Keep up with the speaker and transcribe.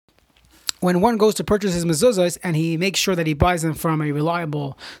when one goes to purchase his mezuzahs and he makes sure that he buys them from a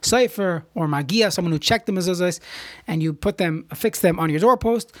reliable cipher or magia, someone who checked the mezuzahs, and you fix them on your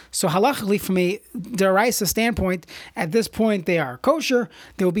doorpost. So halachically, from a deraisa standpoint, at this point they are kosher.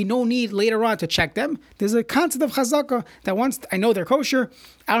 There will be no need later on to check them. There's a concept of chazaka that once I know they're kosher,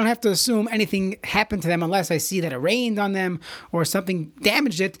 I don't have to assume anything happened to them unless I see that it rained on them or something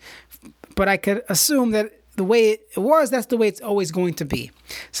damaged it. But I could assume that the way it was, that's the way it's always going to be.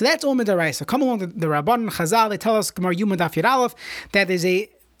 So that's all midaraisa. Come along the Rabban Chazal, they tell us Gemara Yuma Daf Yud Aleph that there's a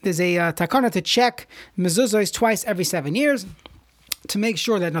takana to check mezuzahs twice every 7 years to make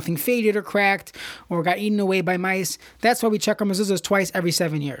sure that nothing faded or cracked or got eaten away by mice. That's why we check our mezuzahs twice every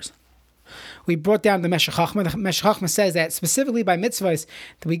 7 years. We brought down the Meshech Chochmah. The Meshech Chochmah says that specifically by mitzvahs,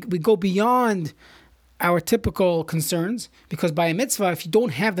 that we go beyond our typical concerns, because by a mitzvah, if you don't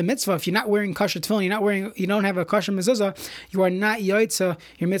have the mitzvah, if you're not wearing kosher tefillin, you don't have a kosher mezuzah, you are not yoytza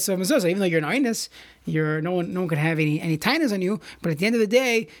your mitzvah mezuzah. Even though you're an einus, no one can have any tainas on you. But at the end of the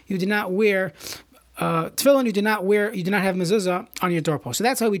day, you do not wear tefillin. You do not have mezuzah on your doorpost. So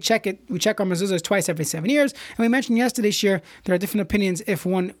that's how we check it. We check our mezuzahs twice every 7 years. And we mentioned yesterday's year there are different opinions if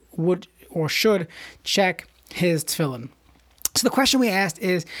one would or should check his tefillin. So the question we asked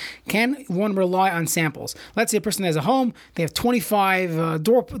is, can one rely on samples? Let's say a person has a home, they have 25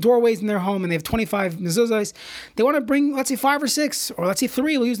 doorways in their home, and they have 25 mezuzahs. They want to bring, let's say 5 or 6, or let's say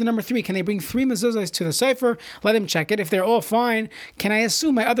 3, we'll use the number 3. Can they bring 3 mezuzahs to the cipher? Let him check it. If they're all fine, can I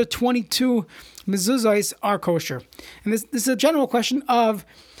assume my other 22 mezuzahs are kosher? And this is a general question of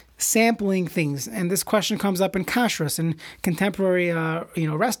sampling things, and this question comes up in kashrus and contemporary,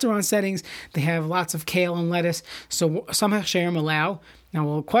 restaurant settings. They have lots of kale and lettuce, so some hechsherim allow. Now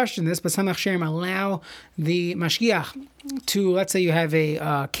we'll question this, but some hechsherim allow the mashgiach to, let's say you have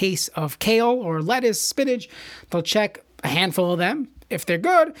a case of kale or lettuce, spinach. They'll check a handful of them. If they're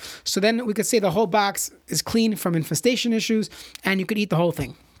good, so then we could say the whole box is clean from infestation issues, and you could eat the whole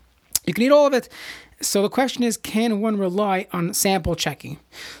thing. You can eat all of it. So the question is, can one rely on sample checking?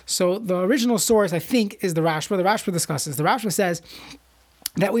 So the original source, I think, is the Rashba. The Rashba discusses. The Rashba says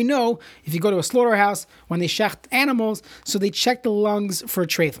that we know if you go to a slaughterhouse, when they shecht animals, so they check the lungs for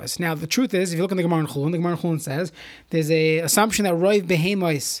trephus. Now, the truth is, if you look in the Gemara in Chulun, the Gemara in Chulun says there's a assumption that roiv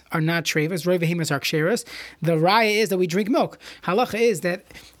behemos are not trephus, roiv behemos are ksheros. The raya is that we drink milk. Halacha is that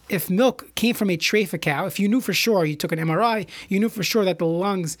if milk came from a treifa cow, if you knew for sure, you took an MRI, you knew for sure that the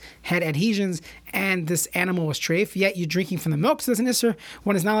lungs had adhesions and this animal was treif, yet you're drinking from the milk, so there's an isser,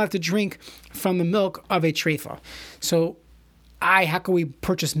 one is not allowed to drink from the milk of a treifa. So how can we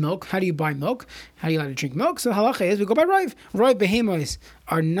purchase milk? How do you buy milk? How are you allowed to drink milk? So halacha is we go by roiv. Roiv behemos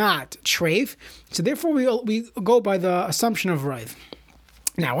are not treif, so therefore we go by the assumption of roiv.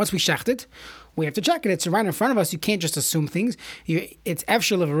 Now, once we shecht it, we have to check it. It's right in front of us. You can't just assume things. It's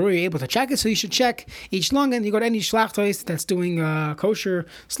efshel you're able to check it, so you should check each lung. And you go to any shlachtos that's doing kosher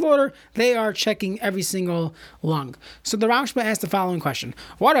slaughter, they are checking every single lung. So the Rashba asked the following question: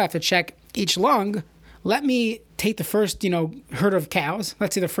 why do I have to check each lung? Let me take the first, herd of cows.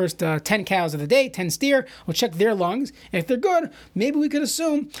 Let's say the first 10 cows of the day, 10 steer. We'll check their lungs. And if they're good, maybe we could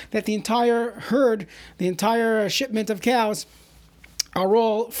assume that the entire herd, the entire shipment of cows are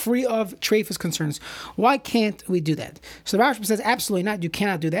all free of trephus concerns. Why can't we do that? So the Rashba says absolutely not. You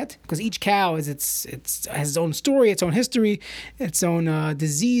cannot do that because each cow has its own story, its own history, its own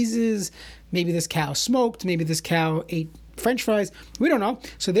diseases. Maybe this cow smoked. Maybe this cow ate French fries. We don't know.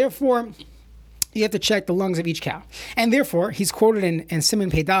 So therefore, you have to check the lungs of each cow. And therefore, he's quoted in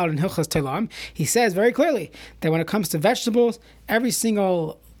Simon Peidal in Hilchas Telam. He says very clearly that when it comes to vegetables, every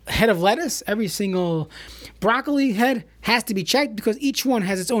single head of lettuce, every single broccoli head has to be checked because each one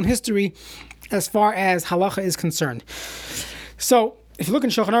has its own history as far as halacha is concerned. So if you look in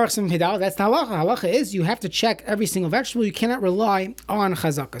Shulchan Aruch Simon Peidal, that's the halacha. Halacha is you have to check every single vegetable. You cannot rely on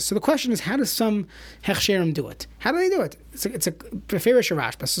chazaka. So the question is, how does some hechsherim do it? How do they do it? It's a Beferish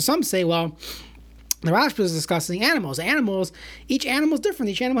Rashba. So some say, well, the Rashba is discussing animals. Each animal is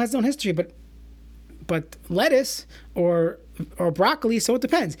different. Each animal has its own history, but lettuce or broccoli, so it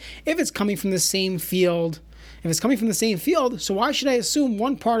depends. If it's coming from the same field, so why should I assume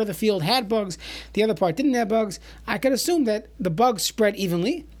one part of the field had bugs, the other part didn't have bugs? I could assume that the bugs spread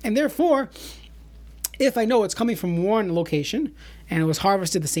evenly, and therefore, if I know it's coming from one location and it was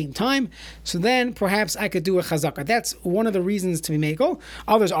harvested at the same time, so then perhaps I could do a chazaka. That's one of the reasons to be meko.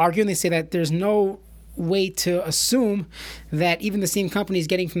 Others argue and they say that there's no way to assume that even the same company is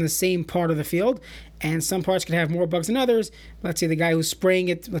getting from the same part of the field, and some parts could have more bugs than others. Let's say the guy who's spraying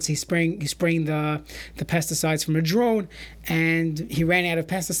it, he's spraying the pesticides from a drone, and he ran out of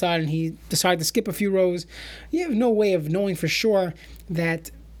pesticide and he decided to skip a few rows. You have no way of knowing for sure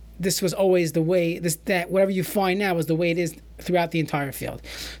that this was always the way, that whatever you find now is the way it is throughout the entire field.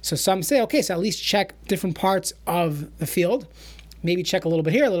 So some say, okay, so at least check different parts of the field. Maybe check a little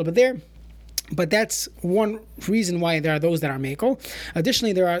bit here, a little bit there. But that's one reason why there are those that are mekel.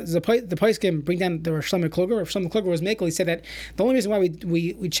 Additionally, the Poskim bring down the Shlomo Kluger. If Shlomo Kluger was mekel, he said that the only reason why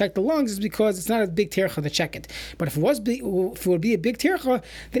we check the lungs is because it's not a big tircha to check it. But if it would be a big tircha,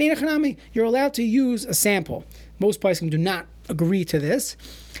 then you're allowed to use a sample. Most Poskim do not agree to this.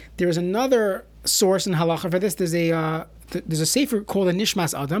 There is another source in halacha for this. There's a sefer called the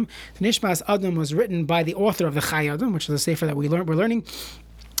Nishmas Adam. The Nishmas Adam was written by the author of the Chai Adam, which is a sefer that we're learning.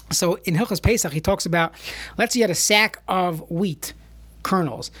 So in Hilchos Pesach, he talks about, let's say you had a sack of wheat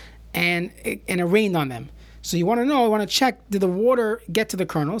kernels and it rained on them. So you want to check, did the water get to the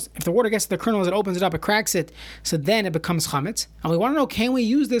kernels? If the water gets to the kernels, it opens it up, it cracks it, so then it becomes chametz. And we want to know, can we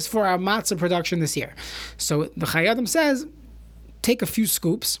use this for our matzah production this year? So the Chai Adam says, take a few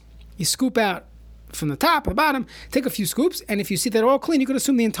scoops. You scoop out from the top or the bottom, take a few scoops, and if you see that all clean, you could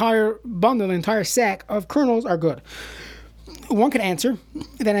assume the entire bundle, the entire sack of kernels are good. One could answer,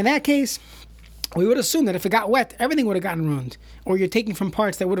 then in that case, we would assume that if it got wet, everything would have gotten ruined, or you're taking from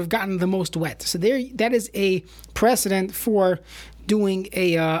parts that would have gotten the most wet. So that is a precedent for doing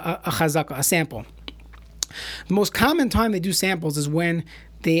a chazaka, a sample. The most common time they do samples is when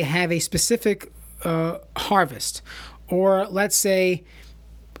they have a specific harvest, or let's say,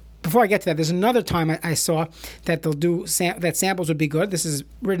 before I get to that, there's another time I saw that they'll do that samples would be good. This is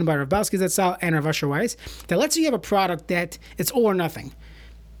written by Rav Belsky Zatzal and Rav Asher Weiss. That let's say you have a product that it's all or nothing.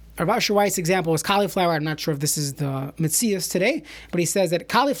 Rav Asher Weiss' example is cauliflower. I'm not sure if this is the Metzias today, but he says that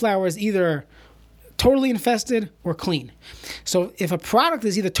cauliflower is either totally infested or clean. So if a product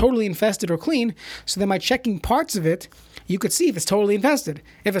is either totally infested or clean, so then by checking parts of it, you could see if it's totally infested.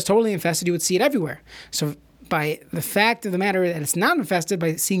 If it's totally infested, you would see it everywhere. So by the fact of the matter that it's not infested,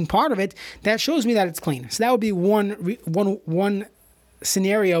 by seeing part of it, that shows me that it's clean. So that would be one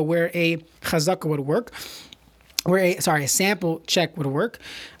scenario where a chazaka would work, a sample check would work.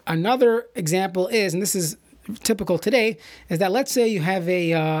 Another example is, and this is typical today, is that let's say you have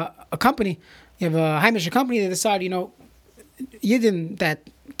a company, you have a Heimish company, they decide, Yidden that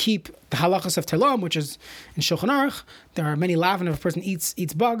keep the halachas of Telam, which is in Shulchan Aruch, there are many lavin if a person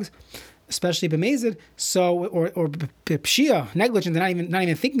eats bugs, especially b'mezid, so or b'pshia, negligent, not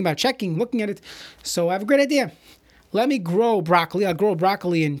even thinking about checking, looking at it. So I have a great idea. Let me grow broccoli. I'll grow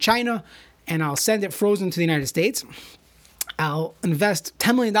broccoli in China, and I'll send it frozen to the United States. I'll invest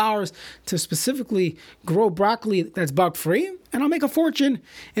 $10 million to specifically grow broccoli that's bug-free, and I'll make a fortune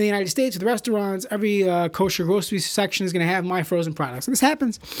in the United States with restaurants. Every kosher grocery section is going to have my frozen products. And this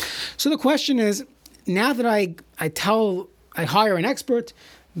happens. So the question is, now that I hire an expert,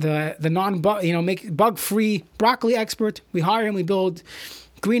 make bug-free broccoli expert. We hire him. We build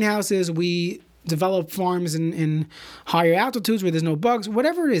greenhouses. We develop farms in higher altitudes where there's no bugs.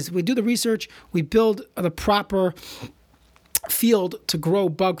 Whatever it is, we do the research. We build the proper field to grow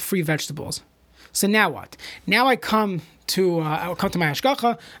bug-free vegetables. So now what? Now I come to my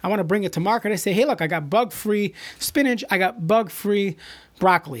hashgacha. I want to bring it to market. I say, hey, look, I got bug-free spinach. I got bug-free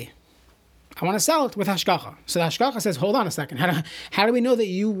broccoli. I want to sell it with hashgacha. So the hashgacha says, hold on a second. How do we know that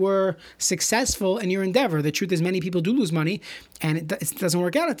you were successful in your endeavor? The truth is many people do lose money, and it doesn't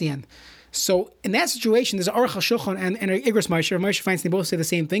work out at the end. So in that situation, there's an Aruch HaShulchan and an Igros Moshe. Moshe finds they both say the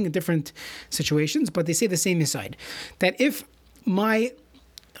same thing in different situations, but they say the same aside. That if my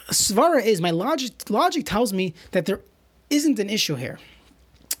svara is, my logic tells me that there isn't an issue here.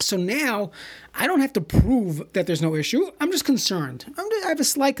 So now I don't have to prove that there's no issue. I'm just concerned. I have a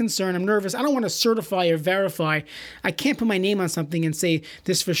slight concern. I'm nervous. I don't want to certify or verify. I can't put my name on something and say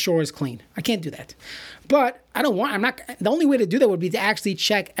this for sure is clean. I can't do that. But the only way to do that would be to actually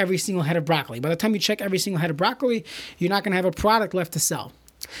check every single head of broccoli. By the time you check every single head of broccoli, you're not going to have a product left to sell.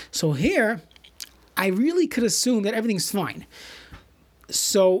 So I really could assume that everything's fine.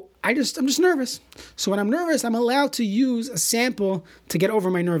 So I'm just nervous. So when I'm nervous, I'm allowed to use a sample to get over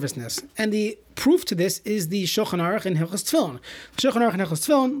my nervousness. And the proof to this is the Shulchan Aruch and Hilchos Tefillin. Shulchan Aruch and Hilchos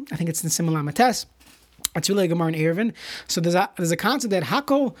Tefillin, I think it's in Simon Mates. It's really a Gemara in Eruvin. So there's a concept that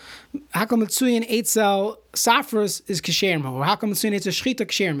Hako Mitzuyin Eitzel Safras is Kesherma, or Hako Mitzuyin Eitzel Shchita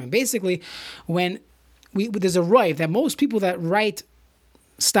Kesherma. Basically, when there's a rive that most people that write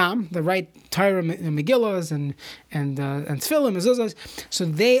Stam, the right Torah Megillas and Tefillim, Mezuzahs, so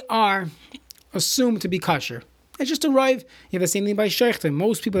they are assumed to be kosher. It's just a rive. You have the same thing by Shechtim.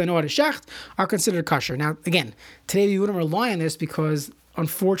 Most people that know how to shecht are considered kosher. Now, again, today we wouldn't rely on this because,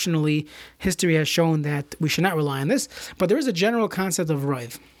 unfortunately, history has shown that we should not rely on this. But there is a general concept of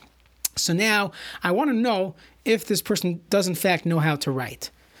rive. So now I want to know if this person does in fact know how to write.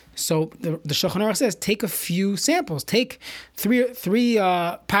 So the Shulchan Aruch says, take a few samples. Take three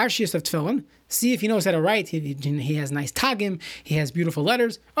parshiyos of tefillin. See if he knows how to write. He has nice tagim. He has beautiful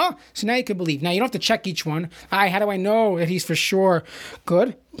letters. Oh, so now you can believe. Now you don't have to check each one. How do I know that he's for sure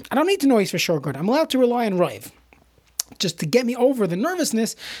good? I don't need to know he's for sure good. I'm allowed to rely on Rav just to get me over the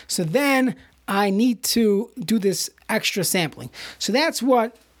nervousness. So then I need to do this extra sampling. So that's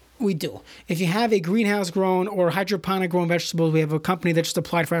what we do. If you have a greenhouse grown or hydroponic grown vegetables, we have a company that just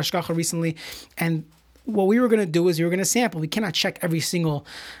applied for Hashgacha recently, and what we were going to do is we were going to sample. We cannot check every single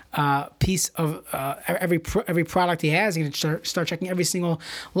piece of every product he has. He's going to start checking every single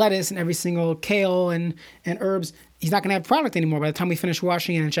lettuce and every single kale and herbs. He's not going to have product anymore by the time we finish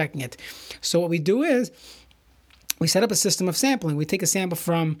washing it and checking it. So what we do is we set up a system of sampling. We take a sample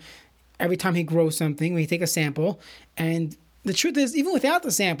from every time he grows something. We take a sample, and the truth is, even without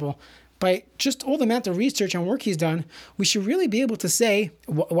the sample, by just all the amount of research and work he's done, we should really be able to say,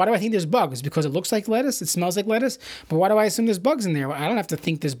 why do I think there's bugs? Because it looks like lettuce, it smells like lettuce, but why do I assume there's bugs in there? Well, I don't have to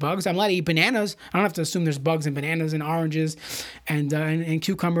think there's bugs. I'm allowed to eat bananas. I don't have to assume there's bugs in bananas and oranges and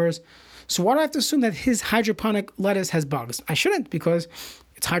cucumbers. So why do I have to assume that his hydroponic lettuce has bugs? I shouldn't, because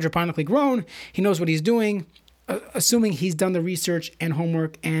it's hydroponically grown. He knows what he's doing, assuming he's done the research and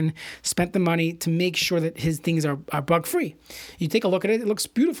homework and spent the money to make sure that his things are bug-free. You take a look at it, it looks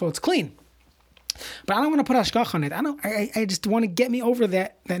beautiful, it's clean. But I don't want to put hashgacha on it. I just want to get me over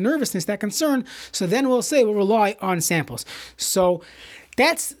that nervousness, that concern. So then we'll rely on samples. So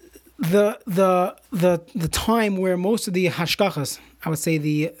that's the time where most of the hashgachas, I would say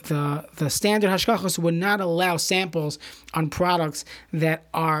the standard hashgachas would not allow samples on products that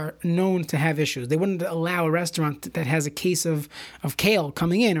are known to have issues. They wouldn't allow a restaurant that has a case of kale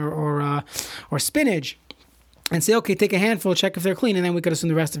coming in or spinach and say, okay, take a handful, check if they're clean, and then we could assume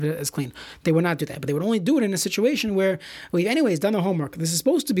the rest of it is clean. They would not do that, but they would only do it in a situation where we've anyways done the homework. This is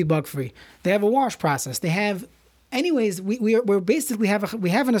supposed to be bug-free. They have a wash process. They have, anyways, we're basically we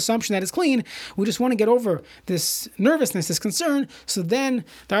have an assumption that it's clean. We just want to get over this nervousness, this concern. So then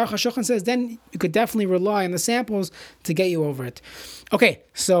the Aruch HaShulchan says, then you could definitely rely on the samples to get you over it. Okay,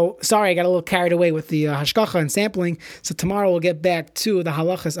 so sorry, I got a little carried away with the hashgacha and sampling. So tomorrow we'll get back to the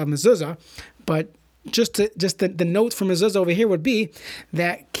halachas of mezuzah, but just the note from mezuzah over here would be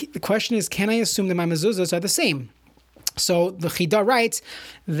that the question is, can I assume that my mezuzahs are the same? So the Chida writes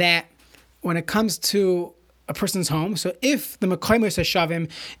that when it comes to a person's home, so if the Mekayimos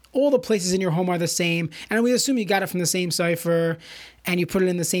Hashavim, all the places in your home are the same, and we assume you got it from the same cipher, and you put it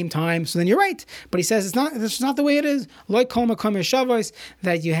in the same time, so then you're right. But he says it's not the way it is. Like Kol Mekayimos Hashavos,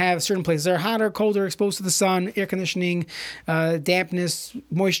 that you have certain places that are hotter, colder, exposed to the sun, air conditioning, dampness,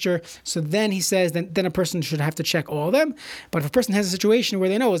 moisture. So then he says then a person should have to check all of them. But if a person has a situation where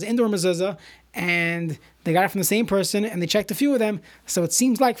they know it's indoor mezuzah, and they got it from the same person, and they checked a few of them, so it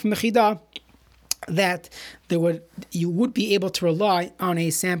seems like from the Chida that you would be able to rely on a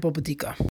sample badika.